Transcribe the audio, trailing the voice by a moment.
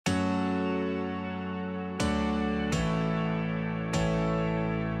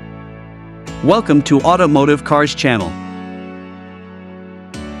Welcome to Automotive Cars channel.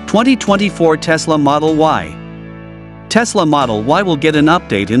 2024 Tesla Model Y. Tesla Model Y will get an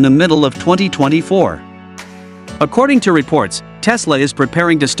update in the middle of 2024. According to reports, Tesla is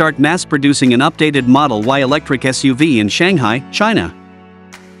preparing to start mass-producing an updated Model Y electric SUV in Shanghai, China.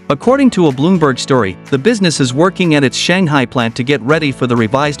 According to a Bloomberg story, the business is working at its Shanghai plant to get ready for the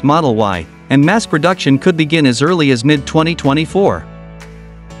revised Model Y, and mass production could begin as early as mid-2024.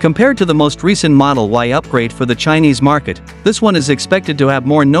 Compared to the most recent Model Y upgrade for the Chinese market, this one is expected to have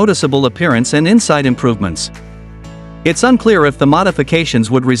more noticeable appearance and inside improvements. It's unclear if the modifications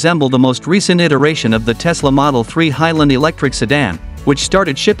would resemble the most recent iteration of the Tesla Model 3 Highland electric sedan, which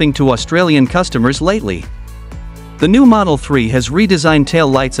started shipping to Australian customers lately. The new Model 3 has redesigned tail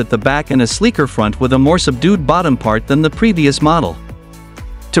lights at the back and a sleeker front with a more subdued bottom part than the previous model.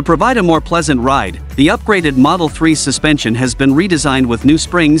 To provide a more pleasant ride, the upgraded Model 3 suspension has been redesigned with new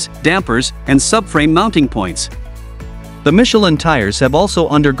springs, dampers, and subframe mounting points. The Michelin tires have also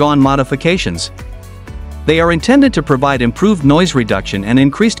undergone modifications. They are intended to provide improved noise reduction and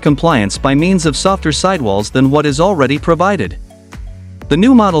increased compliance by means of softer sidewalls than what is already provided. The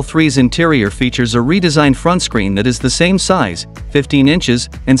new Model 3's interior features a redesigned front screen that is the same size, 15 inches,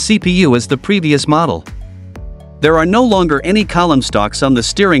 and CPU as the previous model. There are no longer any column stalks on the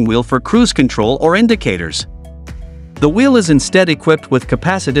steering wheel for cruise control or indicators. The wheel is instead equipped with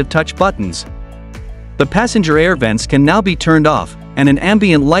capacitive touch buttons. The passenger air vents can now be turned off, and an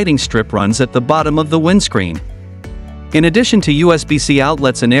ambient lighting strip runs at the bottom of the windscreen. In addition to USB-C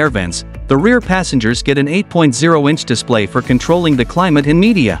outlets and air vents, the rear passengers get an 8.0-inch display for controlling the climate and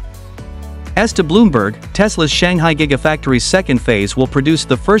media. As to Bloomberg, Tesla's Shanghai Gigafactory's second phase will produce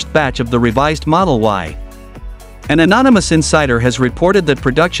the first batch of the revised Model Y. An anonymous insider has reported that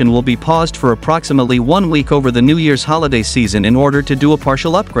production will be paused for approximately 1 week over the New Year's holiday season in order to do a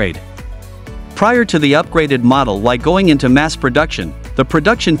partial upgrade. Prior to the upgraded Model Y going into mass production, the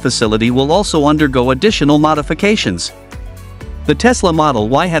production facility will also undergo additional modifications. The Tesla Model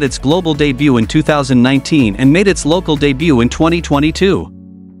Y had its global debut in 2019 and made its local debut in 2022.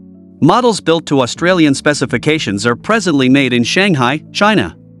 Models built to Australian specifications are presently made in Shanghai,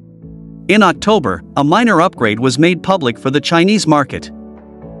 China. In October, a minor upgrade was made public for the Chinese market.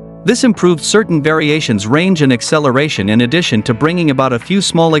 This improved certain variations' range and acceleration in addition to bringing about a few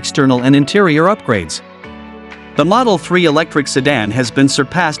small external and interior upgrades. The Model 3 electric sedan has been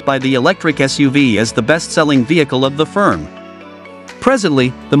surpassed by the electric SUV as the best-selling vehicle of the firm.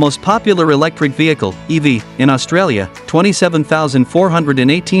 Presently, the most popular electric vehicle, EV, in Australia,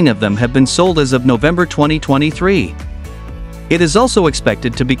 27,418 of them have been sold as of November 2023. It is also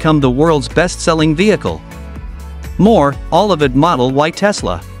expected to become the world's best-selling vehicle. More, all of it Model Y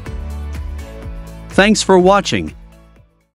Tesla. Thanks for watching.